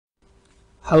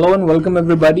Hello and welcome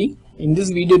everybody. In this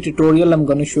video tutorial I'm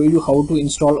going to show you how to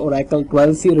install Oracle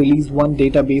 12c Release 1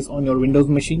 database on your Windows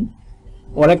machine.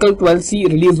 Oracle 12c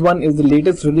Release 1 is the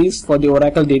latest release for the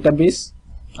Oracle database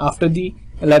after the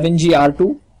 11G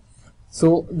R2.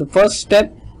 So the first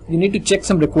step, you need to check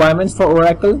some requirements for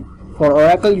Oracle. For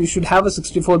Oracle you should have a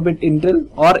 64-bit Intel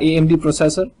or AMD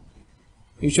processor.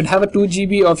 You should have a 2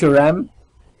 GB of your RAM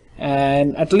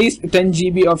and at least 10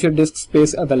 GB of your disk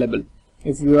space available.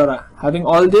 If you are having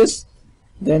all this,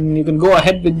 then you can go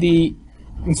ahead with the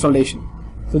installation.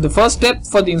 So the first step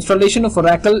for the installation of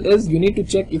Oracle is you need to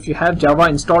check if you have Java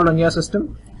installed on your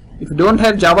system. If you don't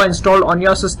have Java installed on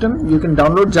your system, you can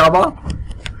download Java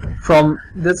from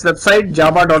this website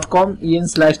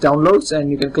java.com/downloads, and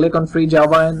you can click on free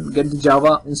Java and get the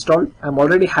Java installed. I'm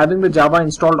already having the Java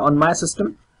installed on my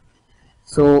system.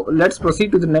 So let's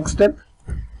proceed to the next step.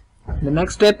 The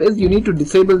next step is you need to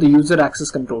disable the user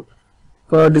access control.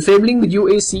 For disabling the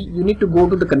UAC, you need to go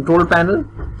to the control panel,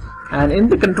 and in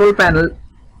the control panel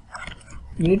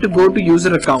you need to go to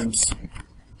user accounts.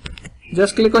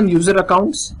 Just click on user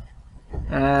accounts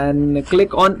and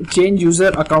click on change user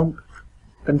account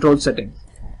control setting.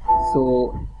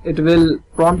 So it will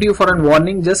prompt you for a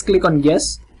warning. Just click on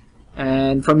yes,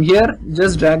 and from here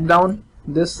just drag down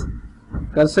this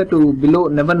cursor to below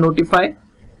never notify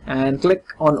and click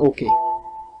on OK.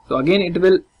 So again it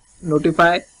will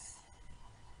notify.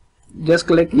 Just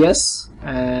click yes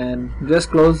and just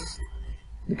close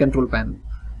the control panel.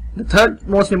 The third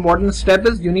most important step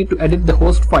is you need to edit the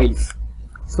host files.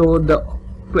 So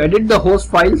to edit the host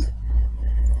files,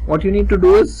 what you need to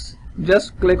do is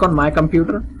just click on my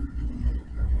computer,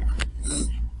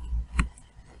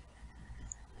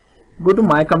 go to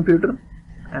my computer,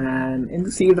 and in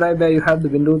the C drive where you have the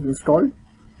Windows installed,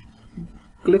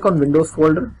 click on Windows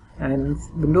folder, and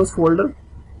Windows folder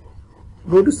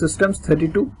go to Systems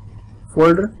 32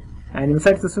 folder, and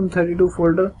inside System 32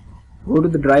 folder go to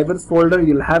the drivers folder.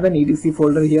 You'll have an etc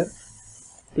folder here.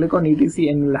 Click on etc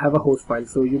and you'll have a host file.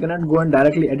 So you cannot go and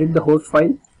directly edit the host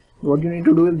file. What you need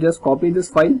to do is just copy this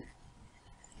file,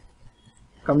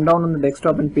 come down on the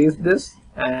desktop and paste this,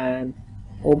 and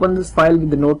open this file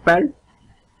with the notepad.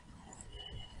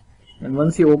 And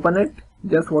once you open it,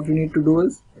 just what you need to do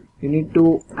is you need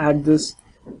to add this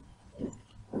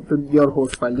to your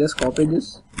host file. Just copy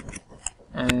this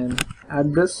and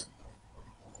add this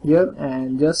here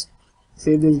and just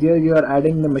save this here. You are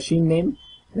adding the machine name.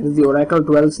 This is the Oracle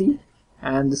 12c,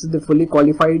 and this is the fully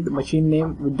qualified machine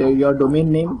name with your domain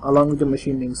name along with the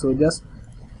machine name. So just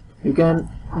you can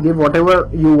give whatever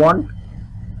you want.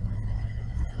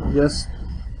 Just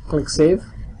click save,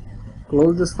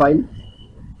 close this file,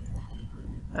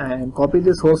 and copy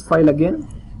this host file again,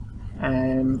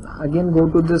 and again go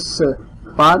to this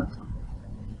path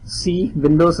C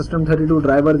Windows System 32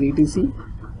 drivers etc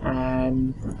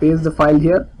and paste the file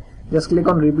here. Just click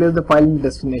on replace the file in the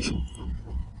destination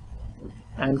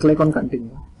and click on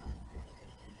continue.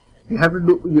 You have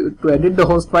to edit the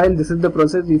host file. This is the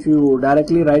process. If you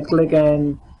directly right click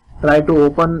and try to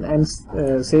open and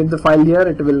save the file here,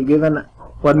 it will give an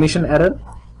permission error.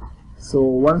 So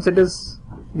once it is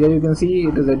here, you can see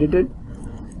it is edited.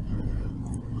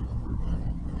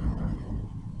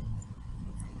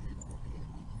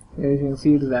 Here you can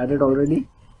see it is added already.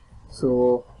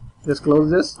 So just close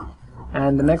this,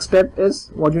 and the next step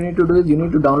is what you need to do is you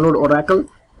need to download Oracle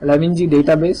 11G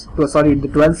database, the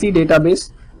 12c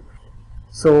database.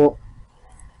 So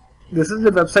this is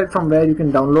the website from where you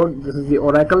can download. This is the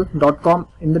oracle.com.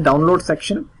 In the download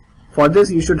section, for this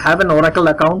you should have an Oracle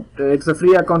account. It's a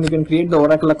free account. You can create the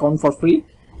Oracle account for free,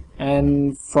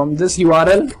 and from this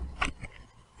URL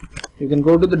you can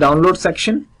go to the download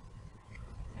section,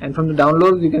 and from the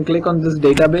downloads you can click on this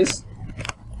database,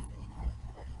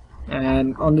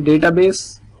 and on the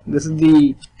database this is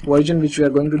the version which we are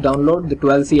going to download, the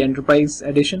 12c Enterprise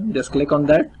Edition. Just click on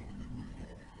that,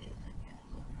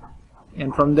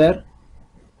 and from there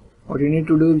what you need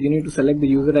to do is you need to select the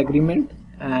user agreement,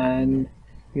 and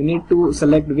you need to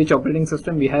select which operating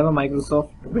system. We have a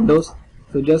Microsoft Windows,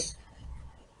 so just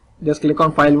click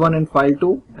on file 1 and file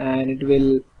 2, and it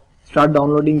will start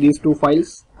downloading these two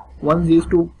files. Once these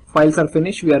two files are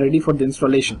finished, we are ready for the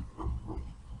installation.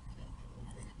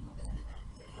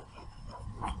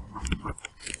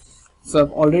 So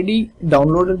I've already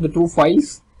downloaded the two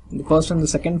files, the first and the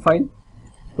second file.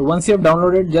 So once you have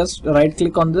downloaded, just right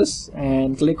click on this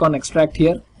and click on extract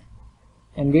here,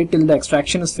 and wait till the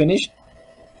extraction is finished.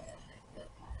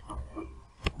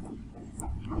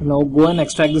 Now go and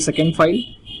extract the second file.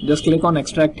 Just click on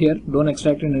extract here, don't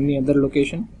extract in any other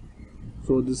location.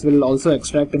 So this will also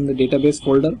extract in the database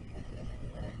folder.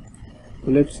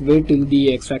 So let's wait till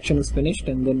the extraction is finished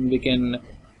and then we can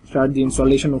start the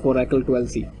installation of Oracle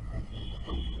 12c.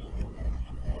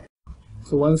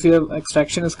 So once your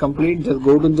extraction is complete, just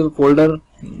go to the folder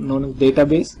known as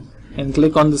database and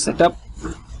click on the setup.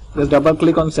 Just double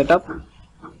click on setup.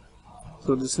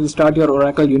 So this will start your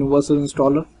Oracle Universal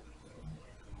Installer.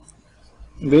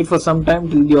 Wait for some time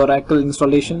till the Oracle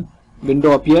installation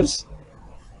window appears.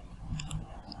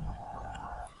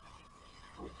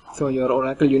 So your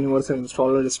Oracle Universal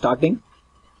Installer is starting.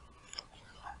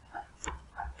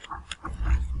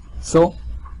 So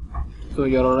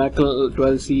your Oracle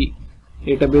 12c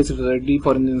database is ready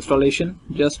for installation.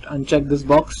 Just uncheck this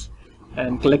box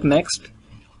and click next.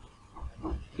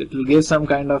 It will give some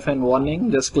kind of an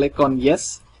warning. Just click on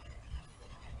yes,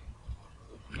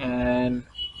 and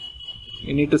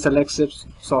you need to select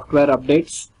software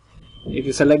updates. If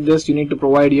you select this, you need to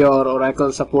provide your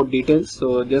Oracle support details.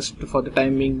 So just for the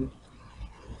time being,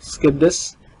 skip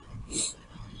this.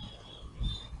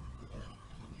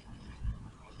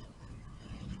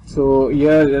 So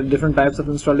here there are different types of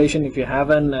installation. If you have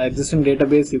an existing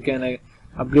database, you can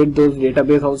upgrade those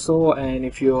database also, and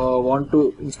if you want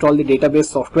to install the database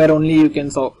software only, you can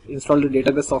install the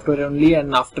database software only,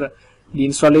 and after the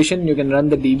installation you can run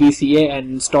the DBCA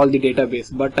and install the database.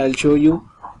 But I'll show you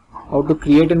how to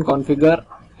create and configure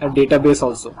a database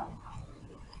also.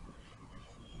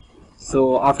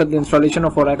 So after the installation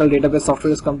of Oracle database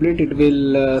software is complete, it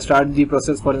will start the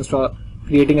process for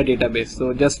creating a database.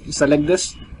 So just select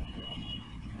this,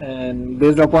 and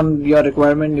based upon your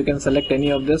requirement you can select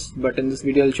any of this, but in this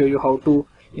video I'll show you how to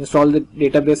install the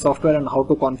database software and how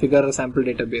to configure a sample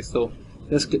database. So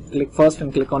just click first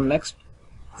and click on next.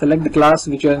 Select the class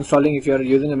which you are installing. If you are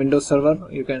using a Windows server,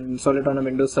 you can install it on a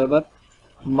Windows server.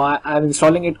 I'm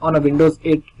installing it on a Windows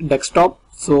 8 desktop,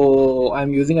 so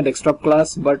I'm using a desktop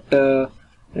class, but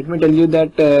let me tell you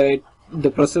that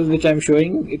the process which I'm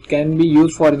showing, it can be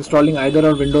used for installing either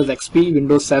on Windows XP,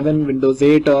 Windows 7, Windows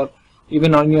 8, or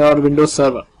even on your Windows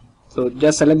server. So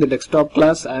just select the desktop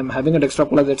class. I'm having a desktop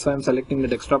class, that's why I'm selecting the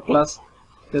desktop class.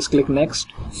 Just click next.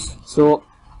 So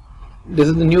this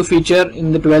is the new feature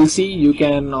in the 12c. You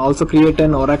can also create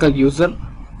an Oracle user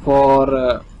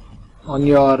for on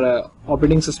your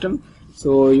operating system.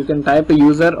 So you can type a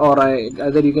user, or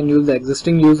either you can use the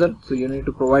existing user. So you need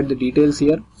to provide the details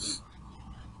here,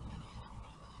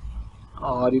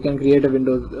 or you can create a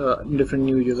Windows different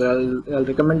new user. I'll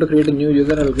recommend to create a new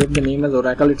user. I'll give the name as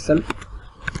Oracle itself.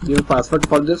 Give a password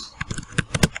for this.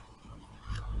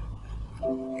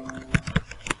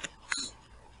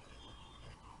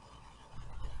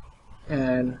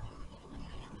 And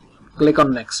click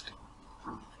on next.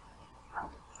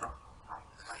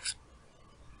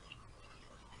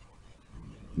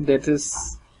 This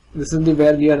is the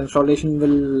where your installation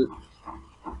will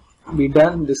be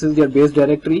done. This is your base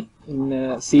directory.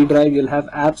 In C drive you'll have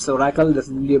apps Oracle. This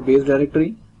will be your base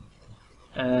directory,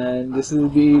 and this will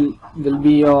be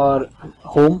your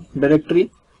home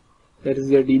directory. That is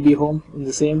your DB home. In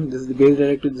the same, this is the base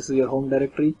directory. This is your home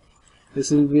directory. This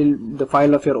will be the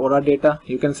file of your Aura data.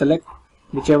 You can select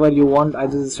whichever you want,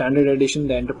 either the standard edition,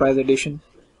 the enterprise edition,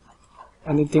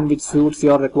 anything which suits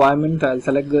your requirement. I'll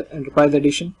select the enterprise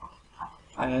edition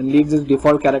and leave this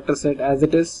default character set as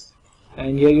it is.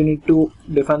 And here you need to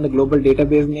define the global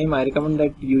database name. I recommend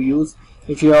that you use,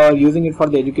 if you are using it for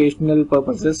the educational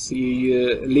purposes,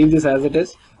 you leave this as it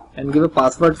is and give a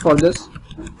password for this.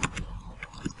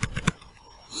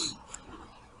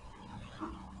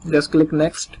 Just click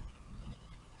next.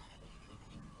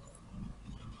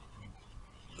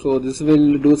 So this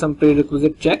will do some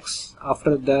prerequisite checks.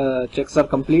 After the checks are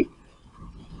complete,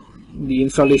 the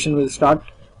installation will start.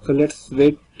 So let's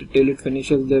wait till it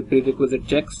finishes the prerequisite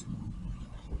checks.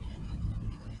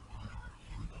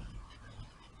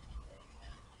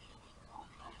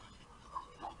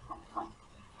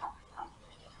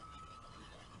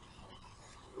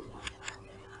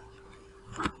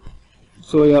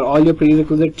 So all your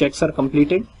prerequisite checks are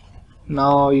completed.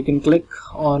 Now you can click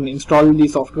on install the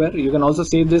software. You can also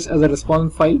save this as a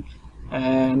response file,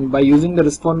 and by using the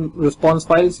response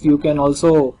files you can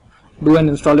also do an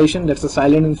installation. That's a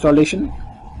silent installation.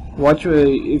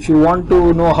 If you want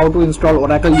to know how to install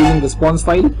Oracle using response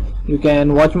file, you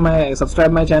can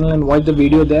subscribe my channel and watch the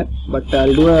video there, but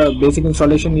I'll do a basic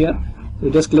installation here. So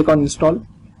just click on install.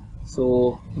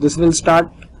 So this will start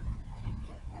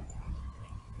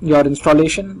your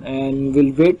installation, and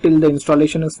we'll wait till the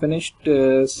installation is finished.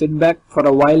 Sit back for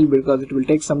a while because it will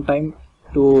take some time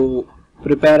to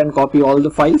prepare and copy all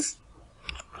the files.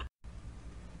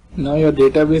 Now your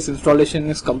database installation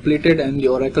is completed and the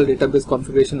Oracle database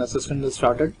configuration assistant is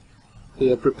started. So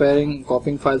you're preparing,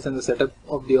 copying files, and the setup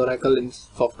of the Oracle in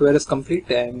software is complete,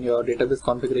 and your database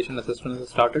configuration assessment has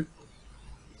started.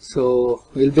 So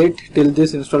we'll wait till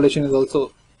this installation is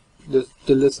also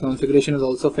till this configuration is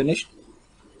also finished.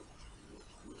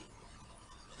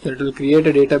 So it will create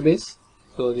a database.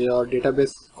 So your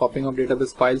database copying of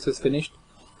database files is finished.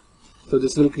 So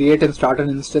this will create and start an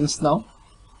instance now.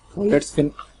 So let's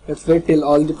wait till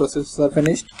all the processes are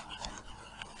finished.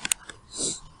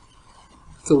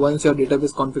 So once your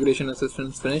database configuration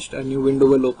assessment is finished, a new window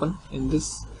will open. In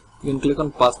this, you can click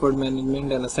on password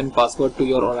management and assign password to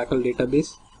your Oracle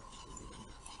database.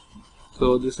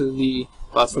 So this is the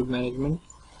password management.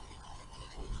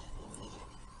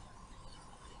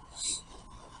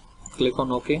 Click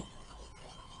on OK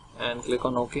and click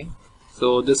on OK.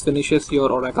 So this finishes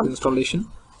your Oracle installation.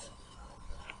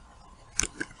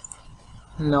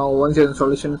 Now once your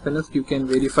installation is finished, you can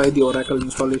verify the Oracle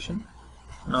installation.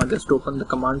 Now just open the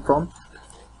command prompt,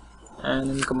 and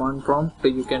in command prompt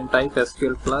you can type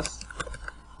SQL plus,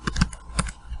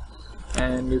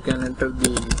 and you can enter the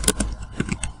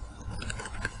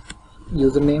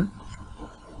username,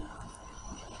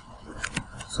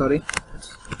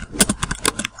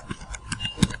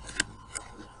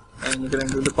 and you can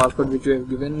enter the password which you have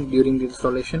given during the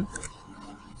installation.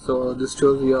 So this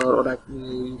shows your Oracle.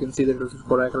 You can see that it is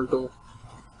Oracle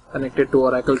connected to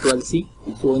Oracle 12c.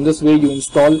 So in this way you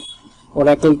install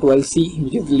Oracle 12c,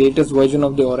 which is the latest version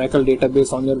of the Oracle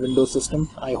database on your Windows system.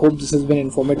 I hope this has been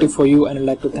informative for you, and I'd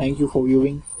like to thank you for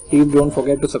viewing. Please don't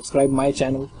forget to subscribe my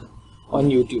channel on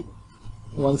YouTube.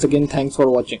 Once again, thanks for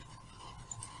watching.